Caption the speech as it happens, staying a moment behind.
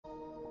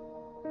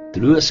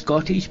Through a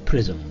Scottish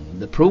Prism,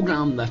 the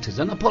programme that is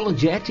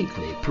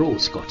unapologetically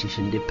pro-Scottish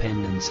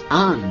independence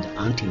and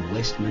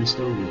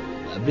anti-Westminster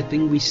rule.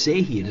 Everything we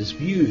say here is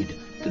viewed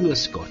through a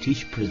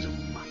Scottish Prism.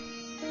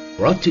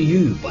 Brought to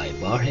you by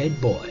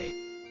Barhead Boy.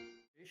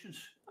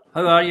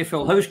 How are you,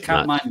 Phil? How's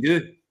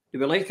Kathmandu? Do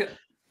we like it?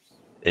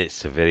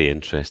 It's a very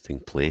interesting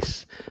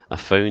place. I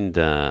found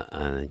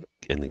an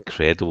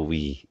incredible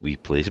wee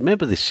place.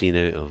 Remember the scene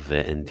out of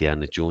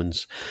Indiana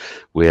Jones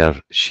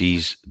where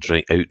she's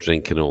out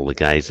drinking all the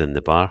guys in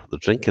the bar? They're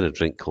drinking a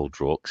drink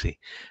called Roxy.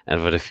 And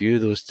I've had a few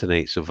of those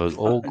tonight, so if it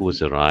all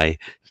goes awry,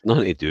 it's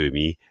nothing to do with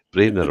me.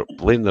 Blame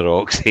the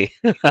Roxy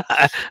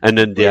and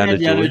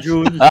Indiana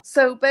Jones.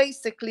 So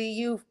basically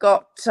you've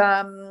got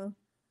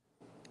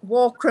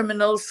war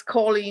criminals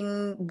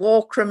calling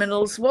war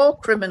criminals war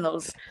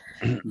criminals.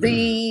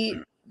 The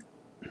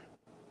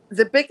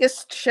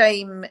biggest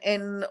shame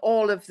in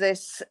all of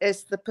this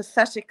is the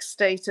pathetic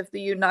state of the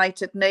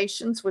United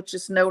Nations, which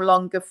is no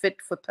longer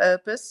fit for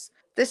purpose.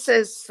 This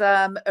is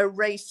a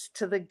race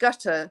to the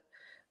gutter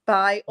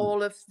by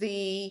all of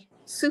the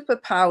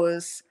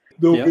superpowers.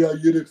 There'll be a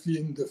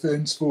European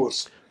Defence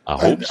Force. I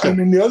hope so. I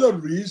mean, the other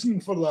reason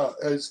for that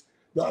is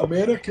that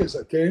America's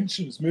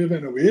attention's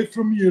moving away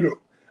from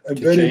Europe and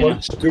very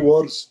much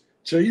towards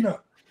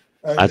China.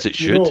 And, as it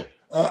should.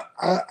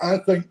 I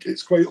think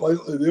it's quite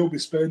likely they'll be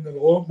spending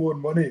a lot more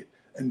money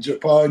in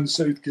Japan,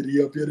 South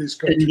Korea, various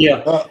countries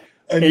like that.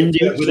 And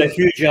India with a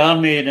huge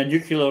army and a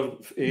nuclear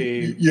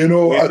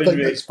I think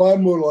it's far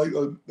more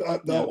likely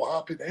that will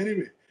happen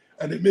anyway.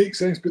 And it makes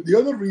sense. But the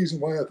other reason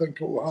why I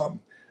think it will happen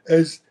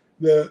is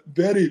the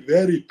very,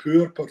 very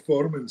poor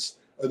performance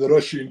of the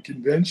Russian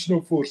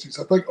conventional forces.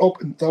 I think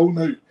up until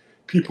now,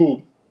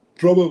 people,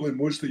 probably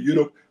most of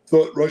Europe,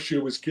 thought Russia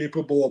was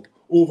capable of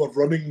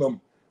overrunning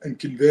them in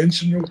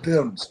conventional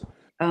terms.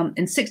 In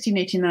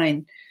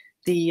 1689,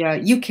 the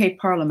UK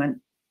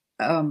Parliament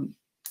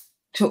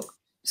took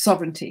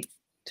sovereignty,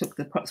 took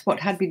what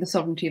had been the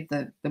sovereignty of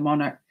the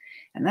monarch,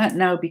 and that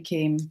now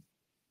became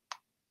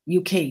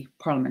UK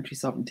parliamentary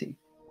sovereignty.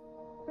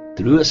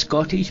 Through a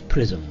Scottish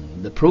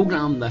Prism, the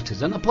programme that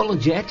is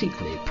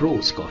unapologetically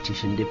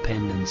pro-Scottish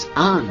independence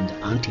and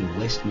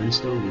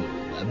anti-Westminster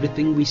rule.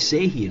 Everything we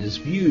say here is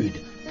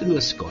viewed through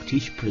a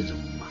Scottish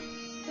Prism.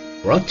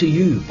 Brought to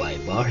you by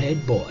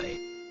Barhead Boy.